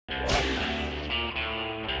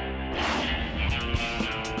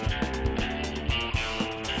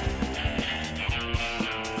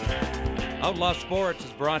Outlaw Sports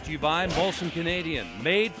is brought to you by Molson Canadian,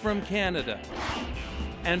 made from Canada,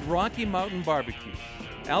 and Rocky Mountain Barbecue,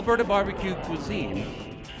 Alberta barbecue cuisine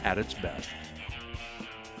at its best.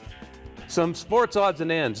 Some sports odds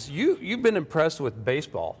and ends. You've been impressed with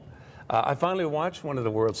baseball. I finally watched one of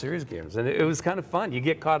the World Series games, and it was kind of fun. You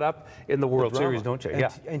get caught up in the World Series, don't you?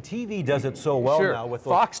 And TV does it so well now. With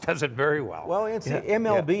Fox does it very well. Well, it's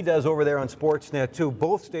MLB does over there on Sportsnet too.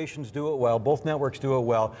 Both stations do it well. Both networks do it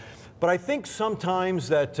well. But I think sometimes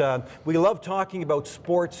that we love talking about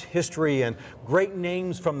sports history and great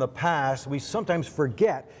names from the past. We sometimes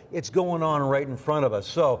forget it's going on right in front of us.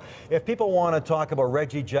 So if people want to talk about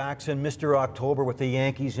Reggie Jackson, Mr. October with the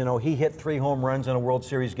Yankees, you know, he hit 3 home runs in a World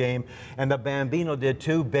Series game, and the Bambino did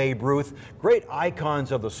too, Babe Ruth. Great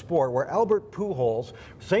icons of the sport, where Albert Pujols,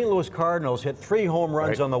 St. Louis Cardinals, hit 3 home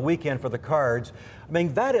runs on the weekend for the Cards. I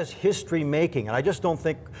mean, that is history making, and I just don't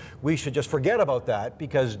think we should just forget about that,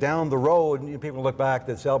 because down the road, people look back,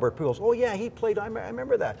 that's Albert Pujols. Oh yeah, he played, I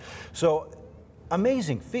remember that. So,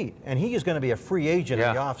 amazing feat, and he is going to be a free agent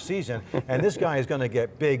in the off season, and this guy is going to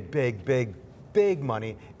get big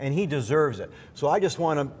money, and he deserves it. So I just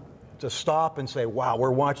want to stop and say, wow,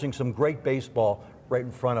 we're watching some great baseball right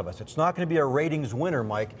in front of us. It's not going to be a ratings winner,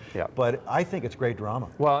 Mike, but I think it's great drama.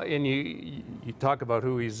 Well, and you talk about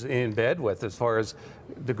who he's in bed with as far as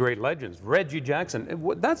the great legends. Reggie Jackson,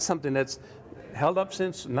 that's something that's held up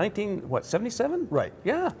since 77? Right.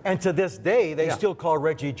 Yeah. And to this day, they still call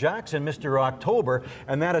Reggie Jackson Mr. October,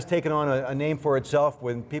 and that has taken on a name for itself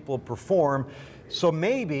when people perform. So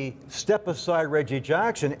maybe, step aside Reggie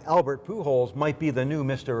Jackson, Albert Pujols might be the new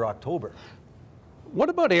Mr. October. What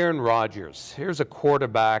about Aaron Rodgers? Here's a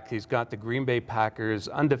quarterback. He's got the Green Bay Packers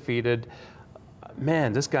undefeated.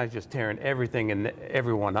 Man, this guy's just tearing everything and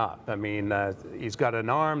everyone up. I mean, he's got an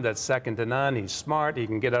arm that's second to none. He's smart. He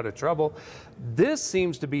can get out of trouble. This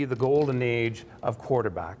seems to be the golden age of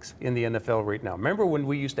quarterbacks in the NFL right now. Remember when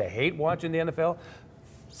we used to hate watching the NFL?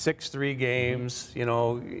 6-3 games, you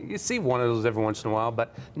know, you see one of those every once in a while,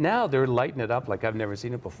 but now they're lighting it up like I've never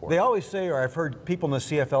seen it before. They always say, or I've heard people in the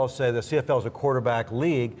CFL say the CFL is a quarterback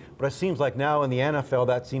league, but it seems like now in the NFL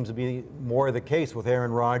that seems to be more the case with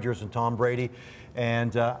Aaron Rodgers and Tom Brady.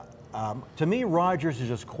 And to me, Rodgers is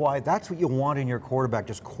just quiet. That's what you want in your quarterback,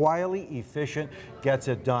 just quietly, efficient, gets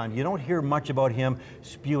it done. You don't hear much about him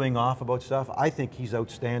spewing off about stuff. I think he's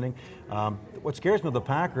outstanding. What scares me with the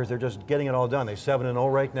Packers, they're just getting it all done. They're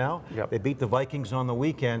 7-0 right now. They beat the Vikings on the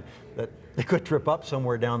weekend. That they could trip up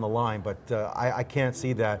somewhere down the line, but I can't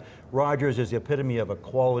see that. Rodgers is the epitome of a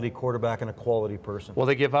quality quarterback and a quality person. Well,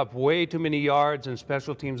 they give up way too many yards, and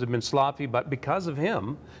special teams have been sloppy, but because of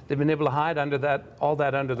him, they've been able to hide under that, all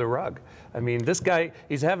that under the rug. I mean, this guy,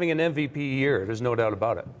 he's having an MVP year. There's no doubt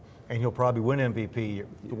about it. And he'll probably win MVP.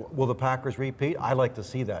 Will the Packers repeat? I like to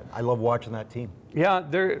see that. I love watching that team. Yeah,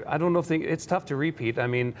 I don't know if it's tough to repeat. I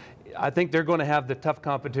mean, I think they're going to have the tough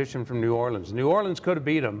competition from New Orleans. New Orleans could have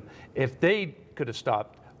beat them if they could have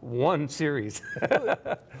stopped one series.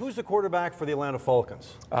 Who's the quarterback for the Atlanta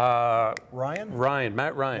Falcons? Ryan?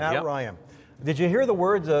 Matt Ryan. Matt Ryan. Did you hear the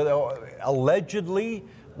words, allegedly,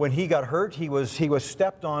 when he got hurt, he was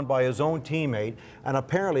stepped on by his own teammate, and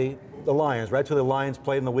apparently the Lions, right? So the Lions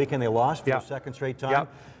played in the weekend, they lost for the second straight time.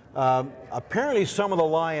 Apparently some of the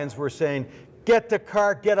Lions were saying, get the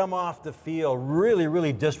cart, get him off the field. Really,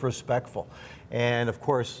 really disrespectful. And of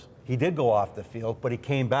course, he did go off the field, but he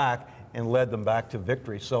came back and led them back to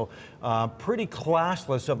victory. So pretty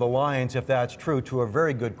classless of the Lions, if that's true, to a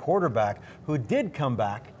very good quarterback who did come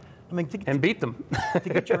back. I mean, and beat them. to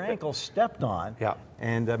get your ankle stepped on,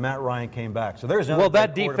 and Matt Ryan came back. So there's another well,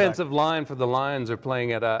 that defensive line for the Lions are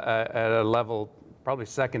playing at a level probably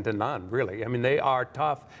second to none, really. I mean, they are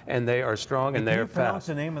tough, and they are strong, and they are fast. Can you pronounce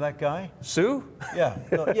the name of that guy? Sue? Yeah.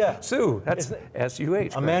 Yeah. Sue. That's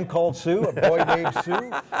S-U-H. A man called Sue? A boy named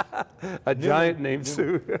Sue? A giant named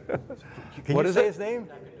Sue. Can you say his name?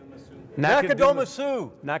 Nakaduma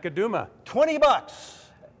Sue. Nakaduma. $20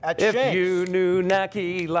 at If Shanks. you knew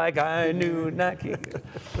Naki like I knew Naki.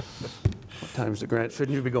 What time's the Grant?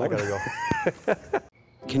 Shouldn't you be going? I gotta go.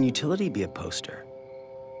 Can utility be a poster?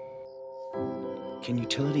 Can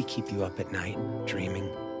utility keep you up at night, dreaming?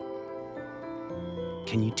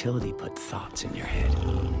 Can utility put thoughts in your head?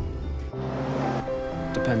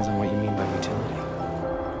 Depends on what you mean by utility.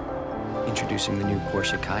 Introducing the new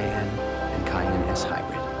Porsche Cayenne and Cayenne S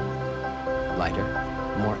Hybrid. Lighter,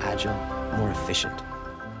 more agile, more efficient.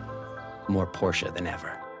 More Porsche than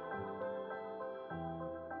ever.